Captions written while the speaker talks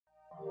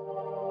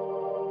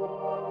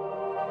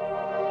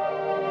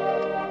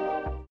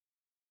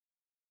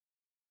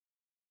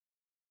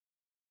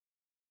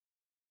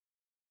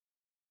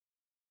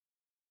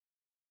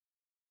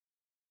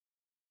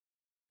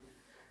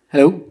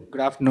Hello,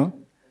 good afternoon.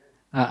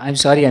 I'm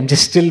sorry, I'm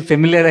just still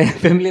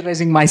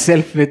familiarizing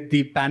myself with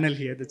the panel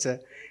here. That's a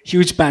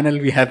huge panel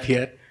we have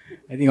here.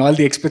 I think all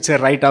the experts are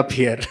right up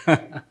here.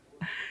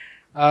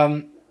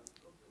 um,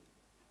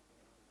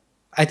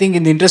 I think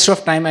in the interest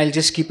of time, I'll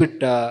just keep it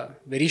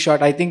very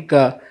short. I think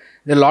there are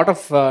a lot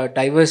of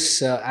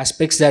diverse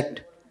aspects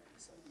that...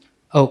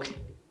 Okay,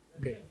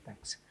 great,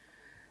 thanks.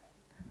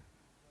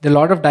 There are a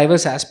lot of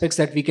diverse aspects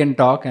that we can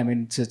talk. I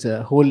mean, it's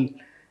a whole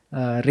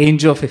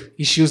range of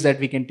issues that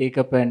we can take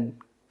up and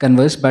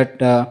converse.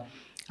 But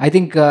I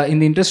think in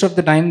the interest of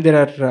the time, there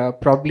are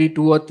probably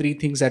 2 or 3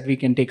 things that we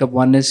can take up.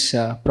 One is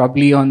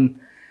probably on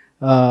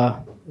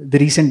the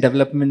recent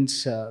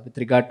developments with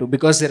regard to,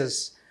 because there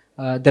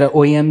are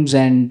OEMs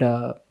and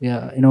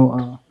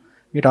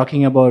we're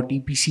talking about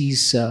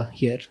EPCs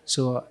here.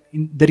 So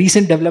in the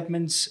recent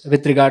developments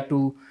with regard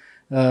to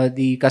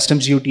the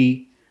customs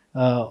duty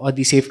or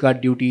the safeguard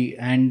duty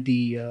and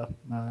the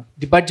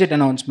budget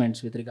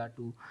announcements with regard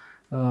to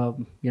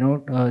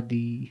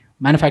the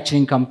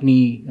manufacturing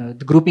company,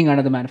 the grouping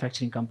under the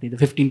manufacturing company, the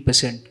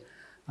 15%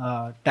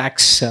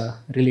 tax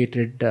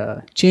related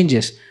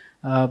changes.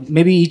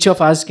 Maybe each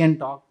of us can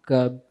talk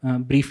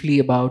briefly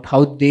about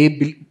how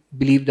they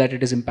believe that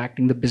it is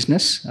impacting the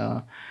business.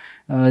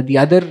 The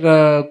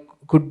other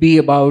could be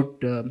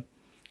about,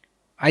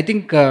 I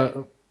think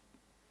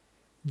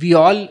we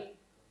all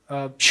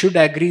should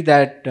agree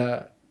that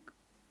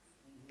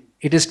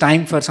it is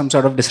time for some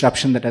sort of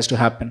disruption that has to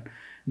happen.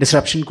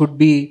 Disruption could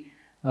be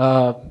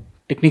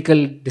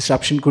technical,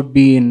 disruption could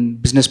be in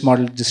business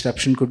model,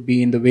 disruption could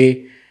be in the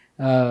way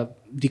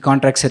the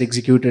contracts are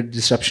executed,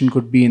 disruption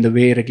could be in the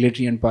way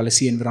regulatory and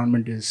policy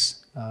environment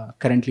is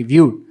currently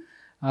viewed.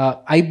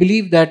 I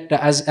believe that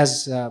as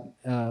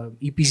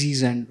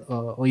EPCs and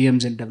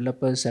OEMs and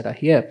developers that are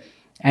here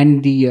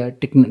and the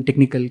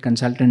technical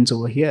consultants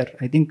over here,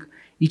 I think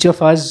each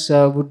of us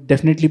would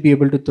definitely be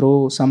able to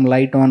throw some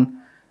light on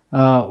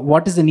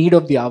what is the need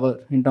of the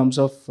hour in terms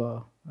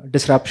of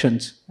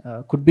disruptions.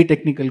 Could be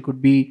technical,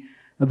 could be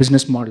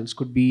business models,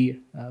 could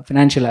be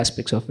financial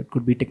aspects of it,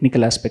 could be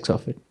technical aspects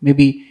of it.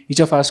 Maybe each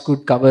of us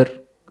could cover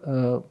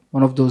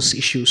one of those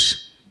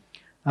issues.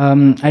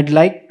 I'd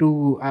like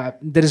to,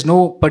 there is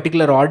no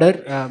particular order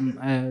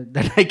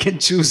that I can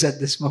choose at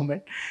this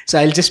moment. So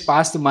I'll just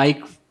pass the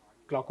mic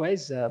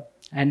clockwise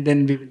and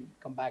then we will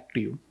come back to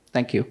you.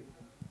 Thank you.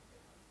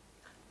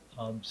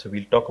 So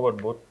we'll talk about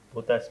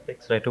both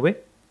aspects right away?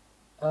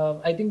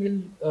 I think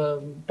we'll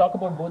talk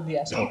about both the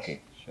aspects.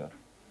 Okay, sure.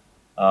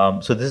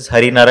 So this is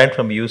Hari Narayan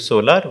from U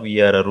Solar.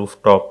 We are a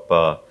rooftop,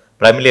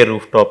 primarily a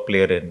rooftop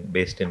player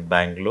based in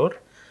Bangalore.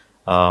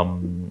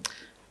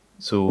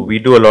 So we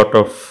do a lot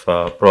of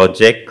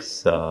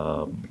projects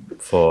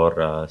for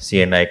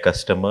CNI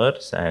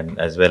customers and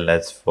as well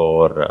as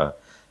for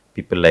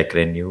people like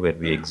Renew, where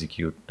we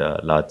execute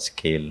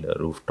large-scale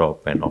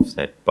rooftop and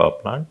offsite power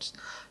plants.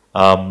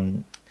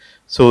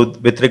 So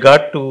with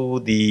regard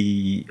to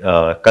the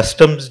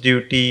customs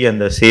duty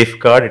and the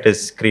safeguard, it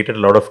has created a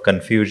lot of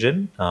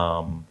confusion.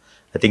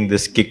 I think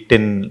this kicked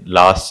in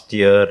last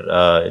year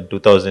in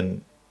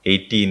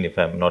 2018, if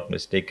I'm not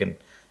mistaken,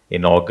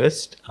 in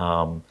August.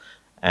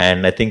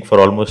 And I think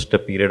for almost a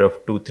period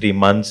of 2-3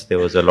 months, there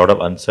was a lot of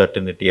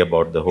uncertainty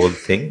about the whole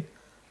thing.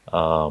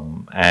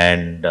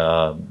 And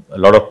a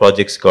lot of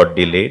projects got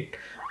delayed.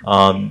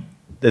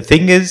 The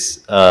thing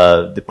is,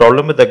 the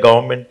problem with the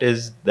government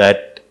is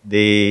that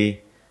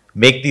they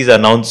make these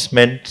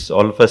announcements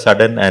all of a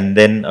sudden, and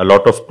then a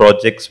lot of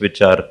projects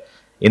which are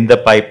in the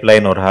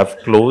pipeline or have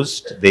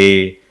closed,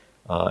 it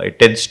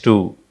tends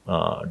to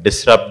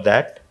disrupt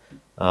that.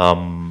 I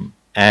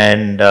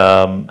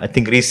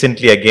think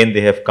recently again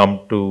they have come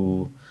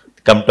to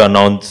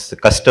announce the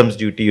customs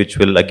duty, which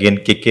will again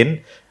kick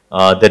in.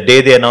 The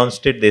day they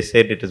announced it, they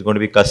said it is going to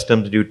be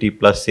customs duty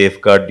plus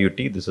safeguard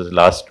duty. This was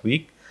last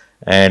week.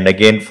 And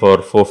again, for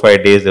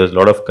 4-5 days, there was a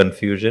lot of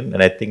confusion.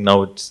 And I think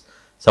now it's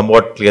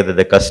somewhat clear that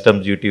the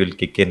customs duty will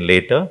kick in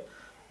later.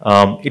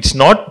 It's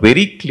not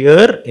very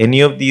clear any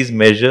of these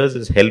measures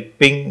is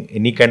helping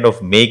any kind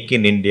of make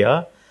in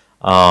India.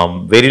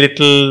 Very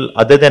little,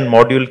 other than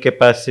module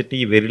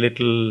capacity, very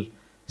little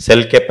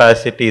cell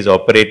capacity is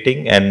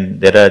operating, and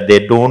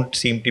there don't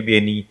seem to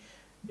be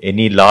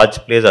any large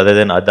players other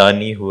than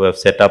Adani who have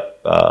set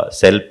up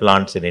cell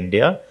plants in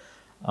India.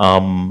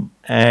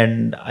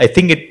 And I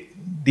think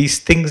these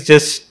things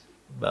just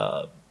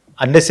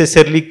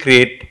unnecessarily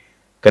create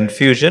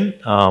confusion.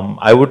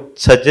 I would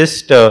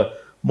suggest a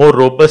more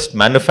robust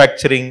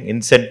manufacturing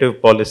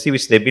incentive policy,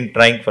 which they've been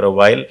trying for a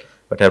while,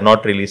 but have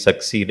not really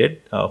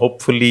succeeded.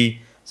 Hopefully,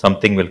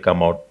 something will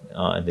come out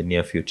in the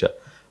near future.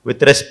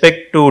 With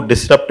respect to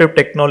disruptive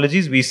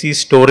technologies, we see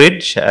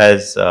storage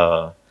as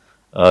a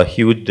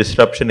huge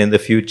disruption in the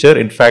future.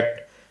 In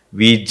fact,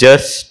 we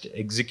just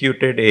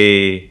executed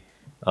a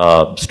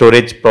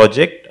storage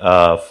project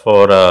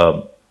for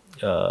a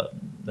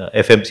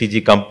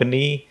FMCG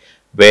company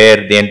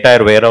where the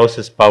entire warehouse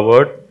is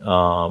powered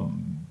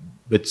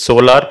with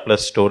solar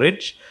plus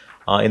storage.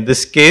 In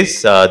this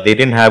case, they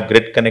didn't have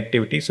grid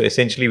connectivity, so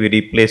essentially we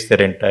replaced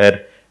their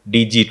entire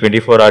DG,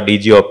 24-hour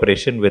DG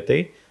operation with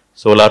a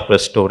solar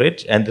plus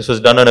storage. And this was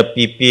done on a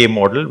PPA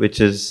model, which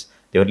is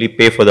they only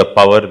pay for the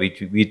power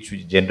which we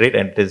generate,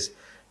 and it is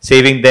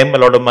saving them a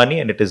lot of money,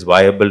 and it is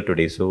viable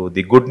today. So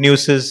the good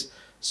news is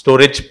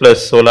storage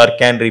plus solar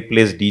can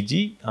replace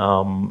DG,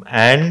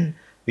 and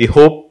we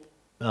hope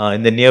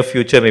in the near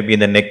future, maybe in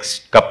the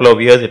next couple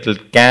of years,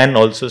 can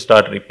also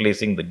start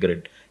replacing the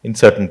grid in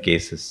certain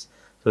cases.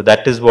 So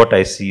that is what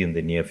I see in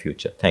the near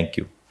future. Thank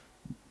you.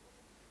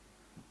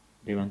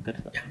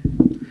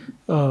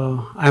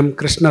 I'm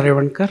Krishna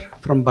Revankar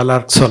from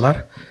Balark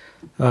Solar.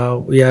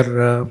 We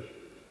are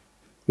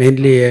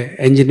mainly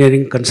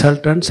engineering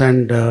consultants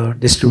and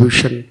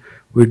distribution.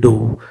 We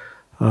do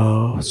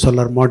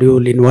solar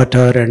module,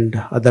 inverter and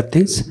other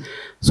things.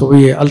 So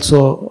we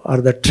also are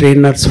the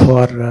trainers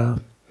for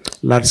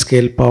large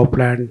scale power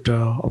plant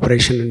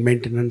operation and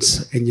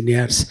maintenance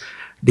engineers,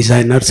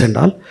 designers and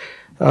all.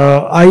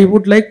 I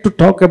would like to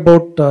talk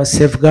about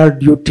safeguard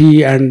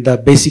duty and the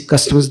basic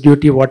customs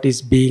duty, what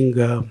is being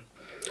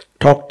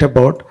talked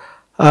about.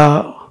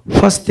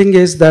 First thing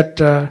is that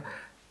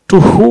to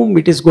whom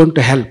it is going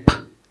to help,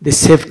 the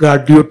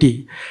safeguard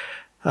duty,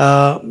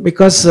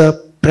 because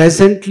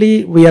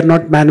presently we are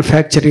not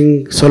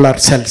manufacturing solar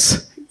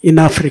cells,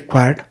 enough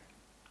required.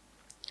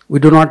 We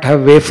do not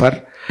have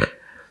wafer.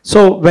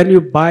 So when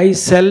you buy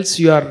cells,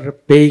 you are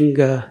paying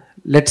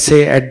let's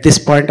say at this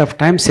point of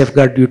time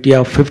safeguard duty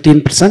of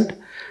 15%,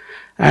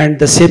 and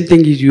the same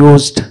thing is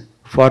used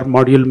for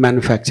module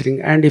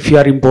manufacturing, and if you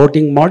are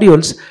importing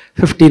modules,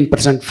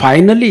 15%.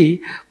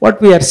 Finally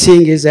what we are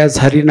seeing is, as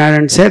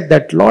Harinaran said,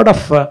 that lot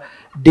of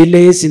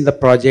delays in the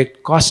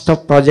project, cost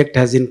of project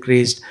has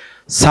increased,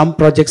 some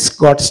projects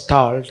got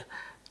stalled,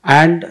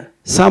 and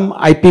some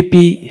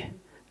IPP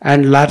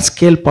and large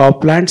scale power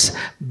plants,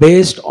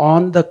 based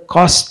on the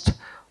cost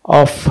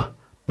of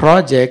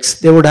projects,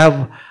 they would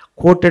have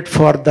quoted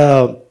for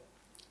the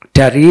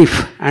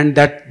tariff, and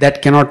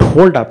that cannot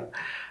hold up.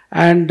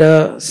 And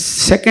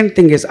second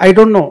thing is, I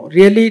don't know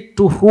really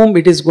to whom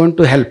it is going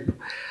to help.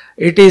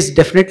 It is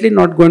definitely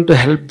not going to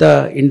help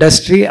the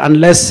industry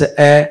unless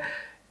a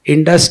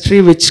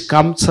industry which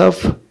comes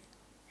of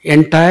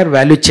entire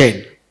value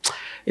chain.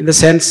 In the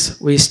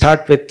sense, we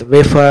start with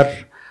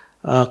wafer,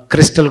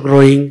 crystal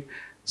growing,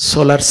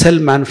 solar cell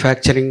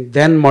manufacturing,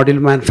 then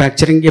module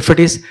manufacturing. If it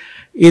is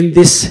in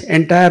this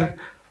entire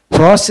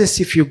process,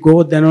 if you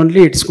go, then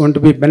only it's going to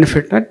be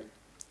benefited.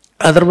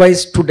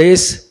 Otherwise,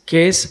 today's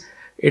case,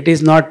 it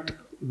is not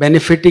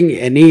benefiting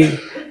anybody,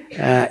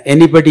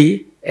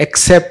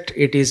 except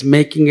it is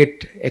making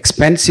it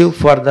expensive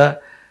for the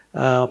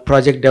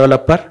project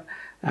developer,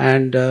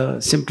 and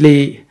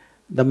simply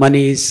the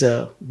money is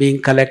being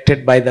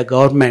collected by the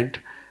government,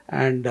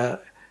 and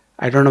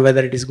I don't know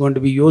whether it is going to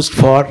be used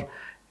for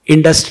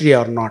industry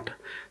or not.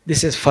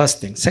 This is first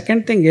thing.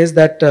 Second thing is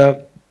that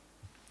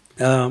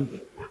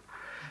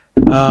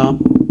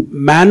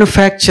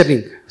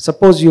manufacturing,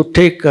 suppose you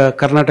take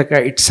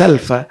Karnataka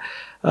itself,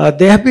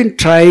 they have been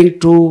trying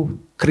to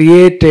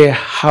create a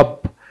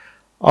hub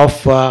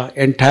of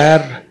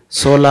entire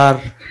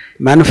solar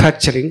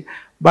manufacturing,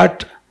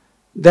 but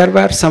there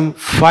were some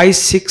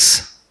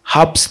 5-6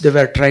 hubs they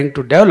were trying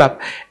to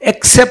develop.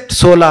 Except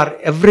solar,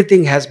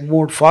 everything has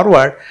moved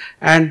forward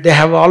and they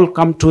have all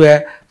come to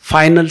a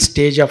final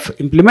stage of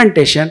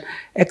implementation,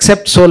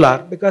 except solar,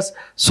 because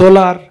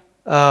solar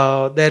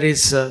there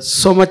is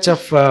so much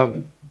of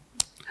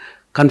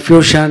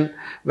confusion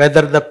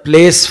whether the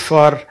place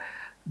for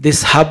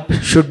this hub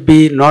should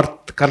be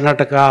North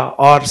Karnataka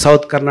or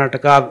South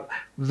Karnataka,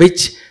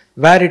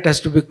 where it has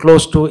to be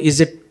close to.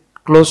 Is it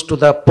close to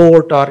the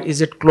port, or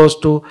is it close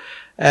to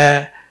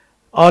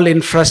all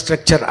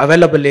infrastructure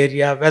available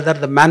area, whether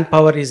the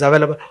manpower is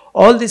available?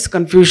 All these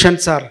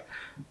confusions are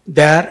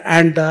there,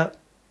 and the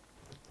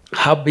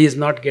hub is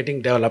not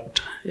getting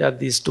developed. Yeah,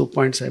 these 2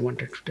 points I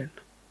wanted to tell.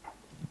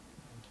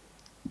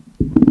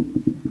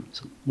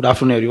 So, good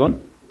afternoon,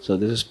 everyone. So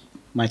this is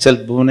myself,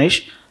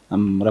 Bhuvanesh.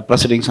 I'm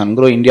representing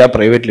Sungrow India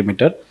Private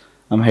Limited.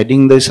 I'm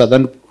heading the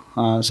southern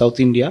South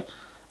India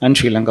and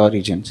Sri Lanka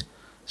regions.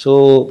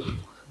 So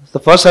the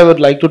first I would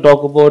like to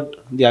talk about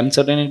the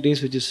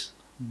uncertainties which is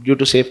due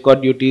to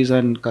safeguard duties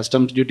and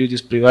customs duties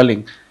is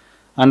prevailing,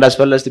 and as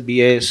well as the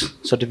BIS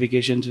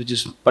certifications, which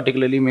is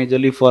particularly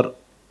majorly for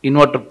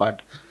inverter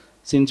part,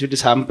 since it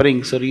is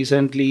hampering. So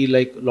recently,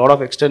 like a lot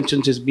of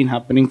extensions has been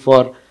happening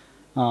for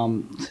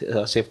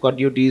safeguard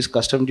duties,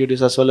 custom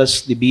duties, as well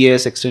as the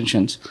BIS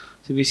extensions.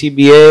 So we see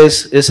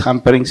BIS is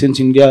hampering, since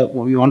India,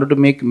 we wanted to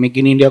make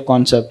in India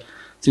concept,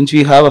 since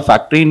we have a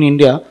factory in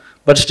India,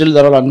 but still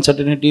there are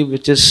uncertainty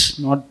which is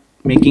not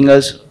making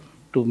us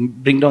to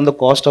bring down the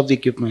cost of the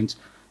equipments.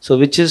 So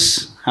which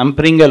is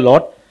hampering a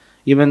lot,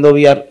 even though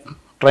we are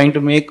trying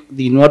to make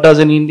the inverters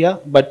in India,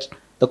 but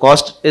the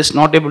cost is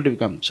not able to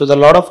become. So there are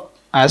a lot of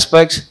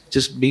aspects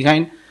just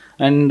behind,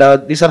 and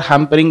these are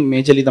hampering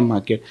majorly the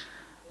market.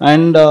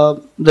 And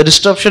the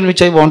disruption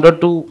which I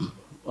wanted to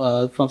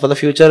for the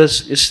future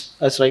is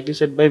as rightly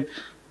said by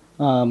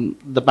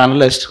the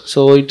panelists.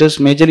 So it is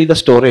majorly the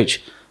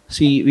storage.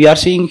 See, we are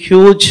seeing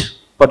huge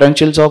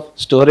potentials of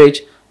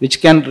storage which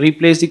can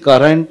replace the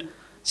current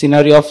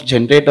scenario of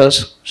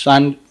generators. So,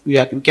 and we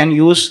can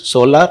use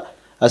solar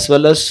as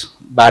well as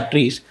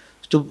batteries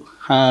to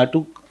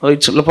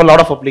it's for a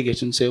lot of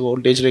applications, say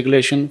voltage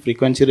regulation,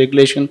 frequency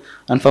regulation,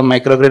 and for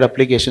microgrid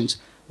applications,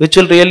 which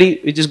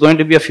is going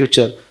to be a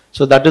future.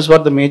 So that is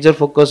what the major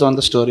focus on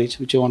the storage,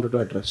 which I wanted to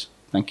address.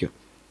 Thank you.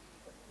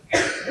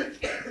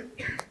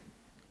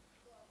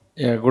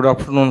 Yeah, good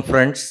afternoon,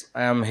 friends.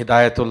 I am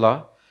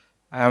Hidayatullah.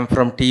 I am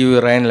from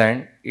TU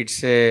Rhineland.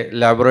 It's a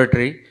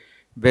laboratory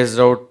based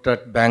out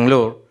at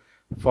Bangalore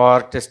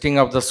for testing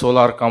of the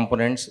solar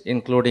components,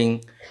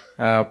 including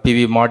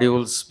PV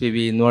modules,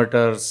 PV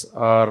inverters,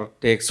 or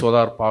take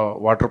solar power,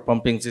 water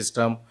pumping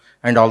system,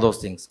 and all those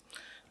things.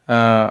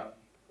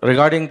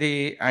 Regarding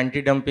the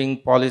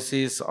anti-dumping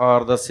policies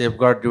or the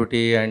safeguard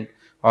duty and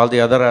all the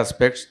other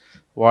aspects,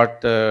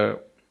 what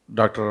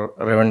Dr.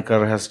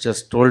 Revankar has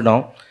just told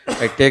now,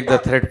 I take the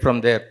thread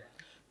from there.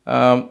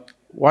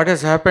 What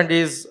has happened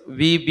is,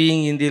 we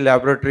being in the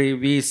laboratory,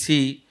 we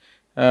see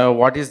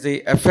what is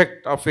the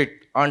effect of it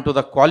onto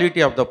the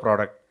quality of the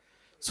product.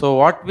 So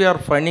what we are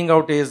finding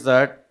out is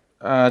that,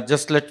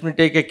 just let me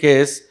take a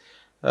case.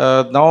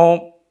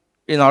 Now,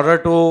 in order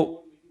to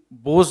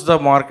boost the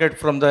market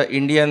from the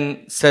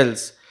Indian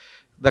cells,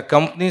 the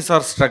companies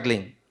are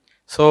struggling.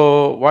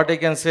 So what I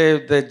can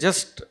say,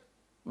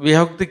 we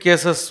have the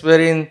cases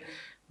wherein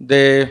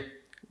they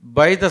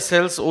buy the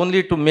cells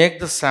only to make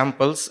the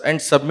samples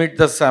and submit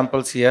the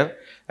samples here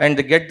and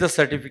get the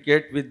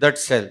certificate with that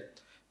cell.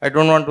 I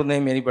don't want to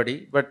name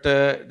anybody, but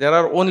there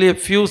are only a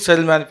few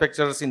cell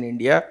manufacturers in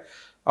India,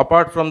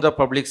 apart from the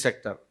public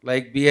sector,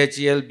 like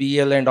BHEL,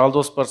 BEL, and all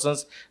those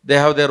persons. They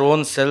have their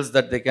own cells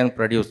that they can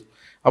produce.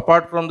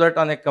 Apart from that,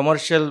 on a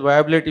commercial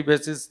viability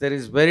basis, there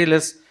is very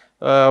less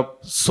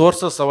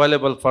sources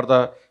available for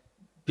the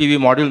PV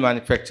module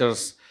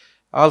manufacturers.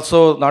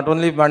 Also, not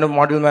only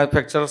module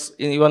manufacturers,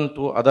 even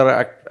to other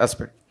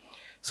aspects.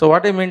 So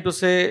what I mean to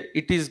say,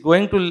 it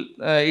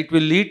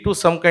will lead to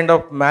some kind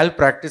of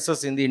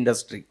malpractices in the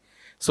industry.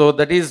 So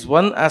that is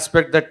one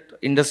aspect that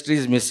industry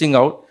is missing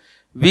out.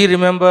 We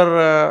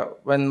remember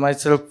when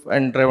myself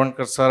and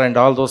Revankar sir and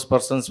all those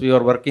persons, we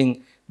were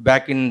working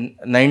back in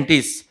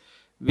 90s.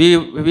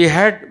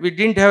 We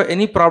didn't have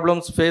any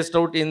problems faced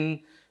out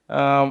in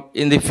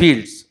the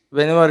fields.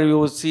 Whenever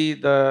you see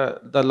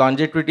the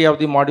longevity of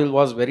the module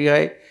was very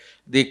high,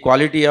 the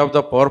quality of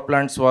the power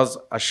plants was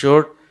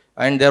assured,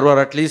 and there were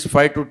at least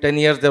 5 to 10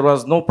 years, there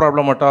was no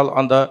problem at all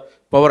on the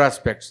power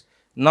aspects.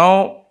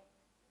 Now,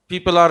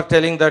 people are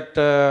telling that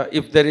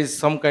if there is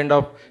some kind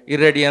of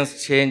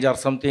irradiance change or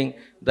something,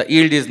 the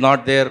yield is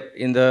not there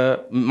in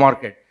the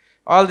market.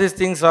 All these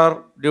things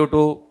are due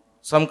to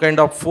some kind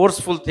of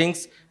forceful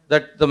things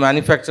that the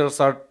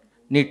manufacturers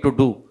need to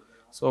do.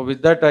 So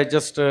with that, I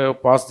just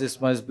pass this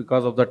much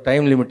because of the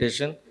time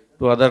limitation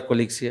to other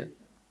colleagues here.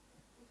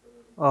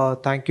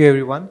 Thank you,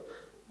 everyone.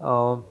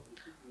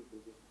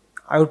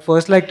 I would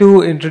first like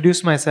to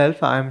introduce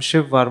myself. I am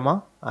Shiv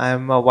Verma. I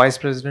am Vice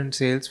President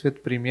Sales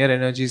with Premier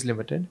Energies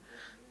Limited.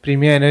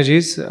 Premier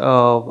Energies,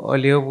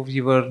 earlier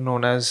we were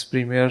known as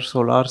Premier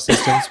Solar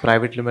Systems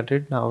Private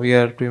Limited. Now we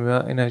are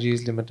Premier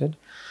Energies Limited.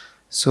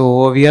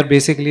 So we are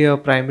basically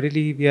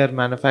primarily we are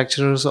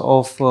manufacturers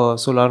of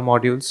solar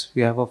modules.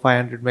 We have a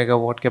 500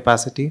 megawatt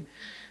capacity.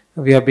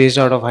 We are based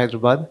out of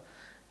Hyderabad.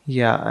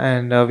 Yeah,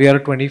 and we are a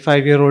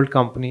 25-year-old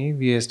company.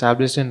 We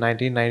established in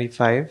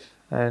 1995,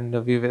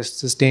 and we've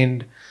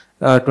sustained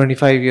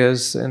 25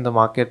 years in the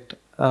market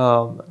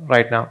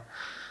right now.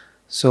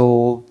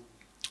 So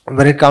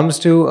when it comes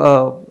to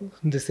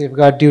the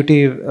safeguard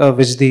duty,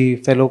 which the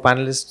fellow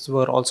panelists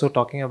were also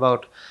talking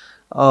about,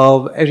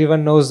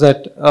 everyone knows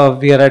that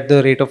we are at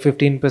the rate of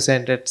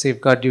 15% at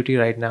safeguard duty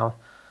right now,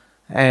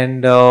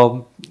 and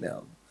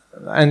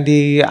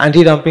the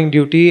anti-dumping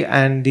duty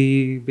and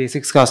the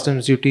basics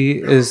customs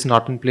duty is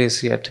not in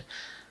place yet.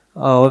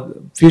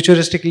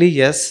 Futuristically,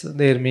 yes,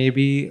 there may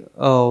be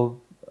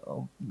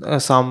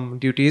some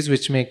duties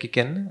which may kick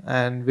in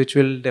and which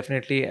will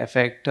definitely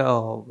affect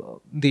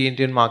the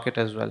Indian market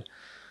as well.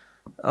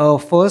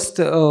 First,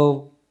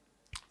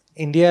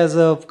 India as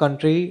a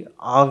country,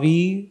 are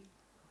we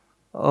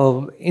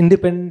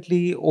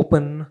independently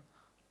open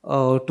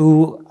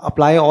to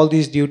apply all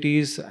these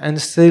duties and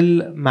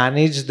still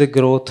manage the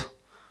growth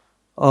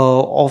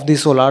of the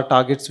solar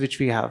targets which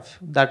we have?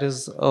 That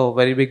is a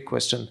very big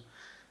question.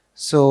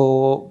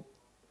 So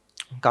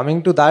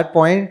coming to that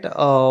point,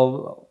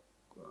 lot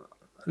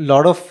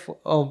of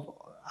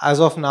as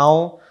of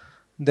now,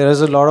 there is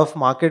a lot of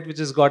market which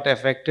has got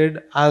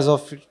affected. As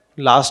of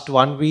last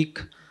 1 week,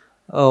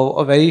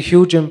 a very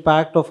huge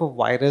impact of a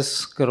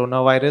virus,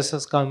 coronavirus,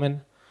 has come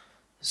in.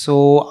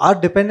 So our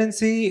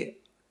dependency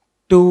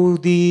to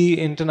the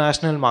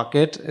international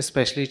market,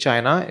 especially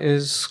China,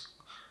 is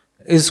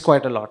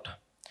quite a lot.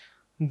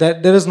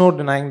 There is no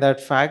denying that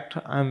fact.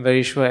 I'm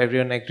very sure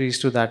everyone agrees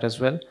to that as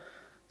well.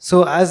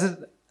 So as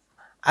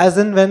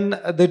and when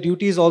the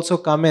duties also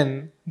come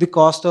in, the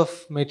cost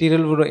of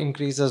material would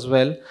increase as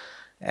well,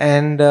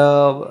 and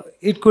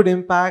it could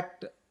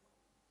impact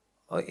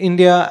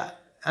India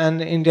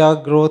and India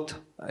growth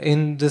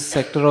in this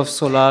sector of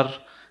solar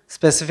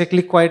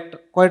specifically quite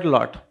a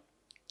lot.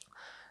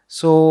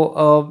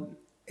 So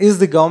is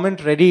the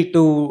government ready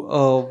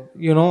to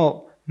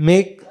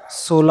make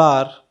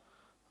solar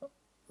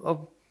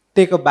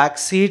take a back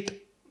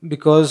seat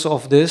because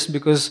of this?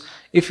 Because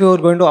if you are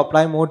going to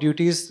apply more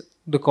duties,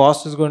 the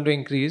cost is going to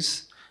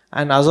increase.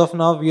 And as of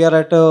now, we are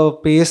at a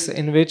pace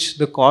in which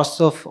the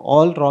cost of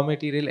all raw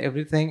material,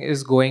 everything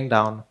is going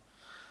down.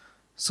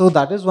 So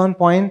that is one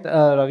point,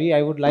 Ravi,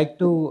 I would like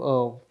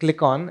to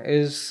click on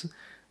is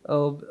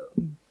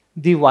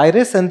the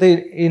virus and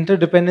the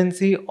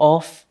interdependency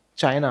of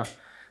China.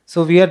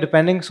 So we are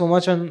depending so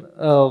much on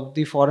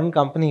the foreign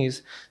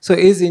companies. So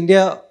is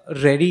India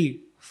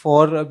ready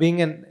for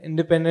being an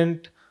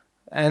independent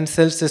and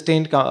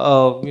self-sustained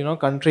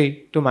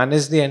country to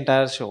manage the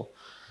entire show?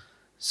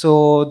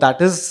 So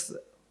that is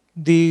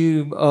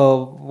the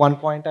one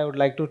point I would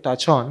like to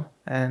touch on,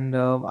 and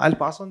I'll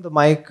pass on the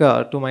mic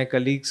to my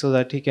colleague so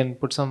that he can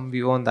put some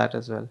view on that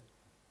as well.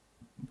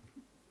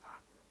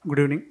 Good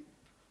evening.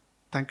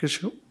 Thank you,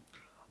 Shiv.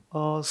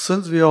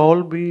 Since we have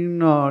all been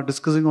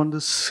discussing on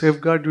this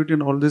safeguard duty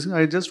and all this,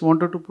 I just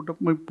wanted to put up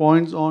my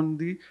points on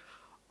the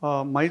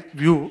my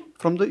view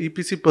from the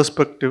EPC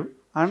perspective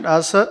and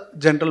as a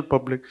general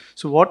public.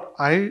 So what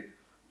I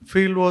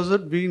feel was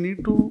that we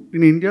need to,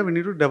 in India, we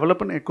need to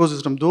develop an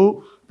ecosystem.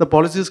 Though the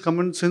policy has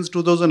come in since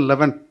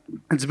 2011,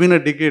 it's been a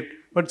decade,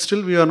 but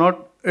still we are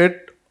not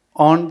yet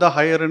on the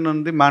higher end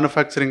on the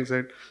manufacturing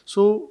side.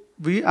 So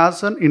we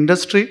as an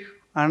industry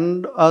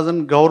and as a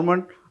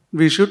government,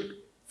 we should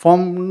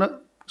come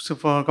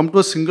to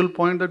a single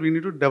point that we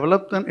need to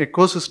develop an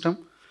ecosystem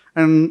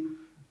and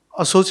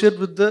associate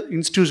with the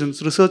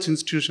institutions, research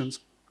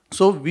institutions.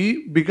 So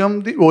we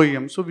become the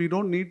OEM. So we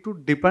don't need to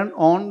depend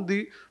on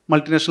the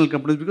multinational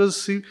companies,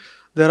 because see,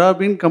 there have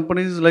been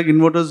companies like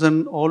inverters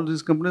and all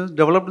these companies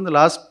developed in the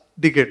last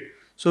decade.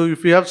 So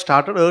if we have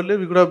started earlier,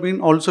 we could have been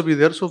also be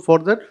there. So for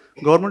that,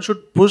 government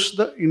should push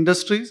the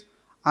industries,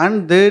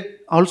 and they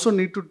also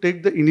need to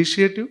take the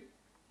initiative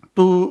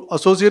to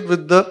associate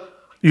with the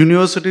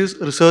universities,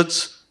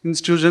 research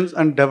institutions,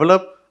 and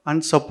develop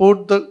and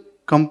support the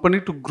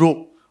company to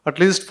grow at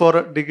least for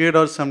a decade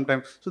or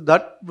sometime. So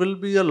that will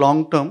be a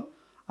long term.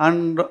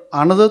 And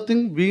another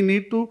thing, we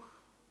need to,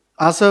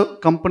 as a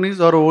companies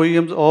or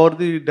OEMs or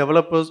the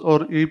developers or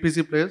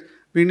EPC players,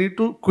 we need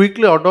to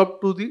quickly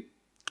adopt to the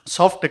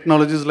soft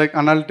technologies like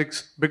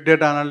analytics, big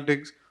data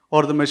analytics,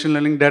 or the machine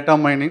learning, data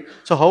mining.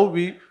 So how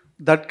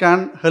that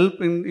can help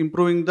in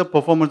improving the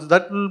performance.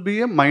 That will be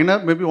a minor,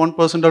 maybe 1%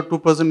 or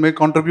 2% may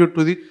contribute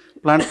to the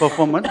plant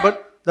performance,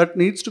 but that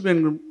needs to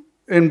be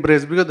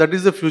embraced, because that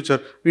is the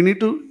future. We need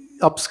to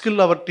upskill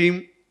our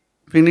team.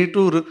 We need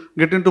to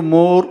get into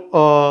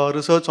more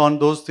research on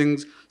those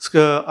things,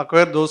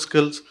 acquire those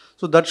skills.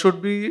 So that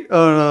should be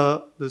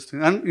this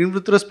thing. And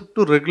with respect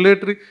to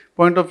regulatory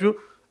point of view,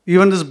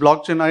 even this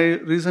blockchain,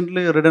 I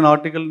recently read an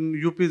article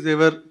in UP, they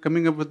were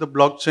coming up with the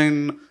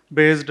blockchain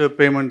based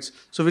payments.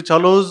 So which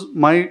allows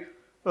my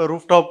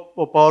rooftop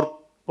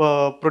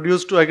power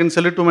produced to, I can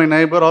sell it to my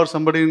neighbor or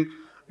somebody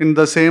in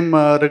the same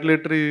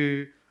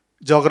regulatory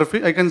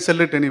geography, I can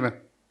sell it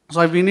anywhere.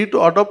 So we need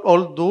to adopt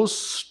all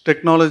those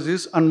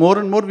technologies, and more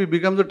we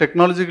become the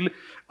technologically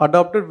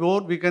adopted,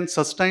 more we can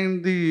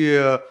sustain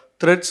the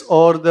threats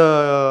or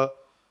the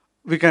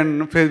we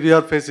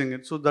are facing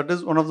it. So that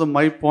is one of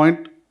my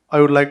point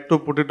I would like to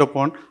put it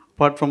upon,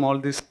 apart from all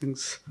these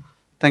things.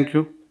 Thank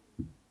you.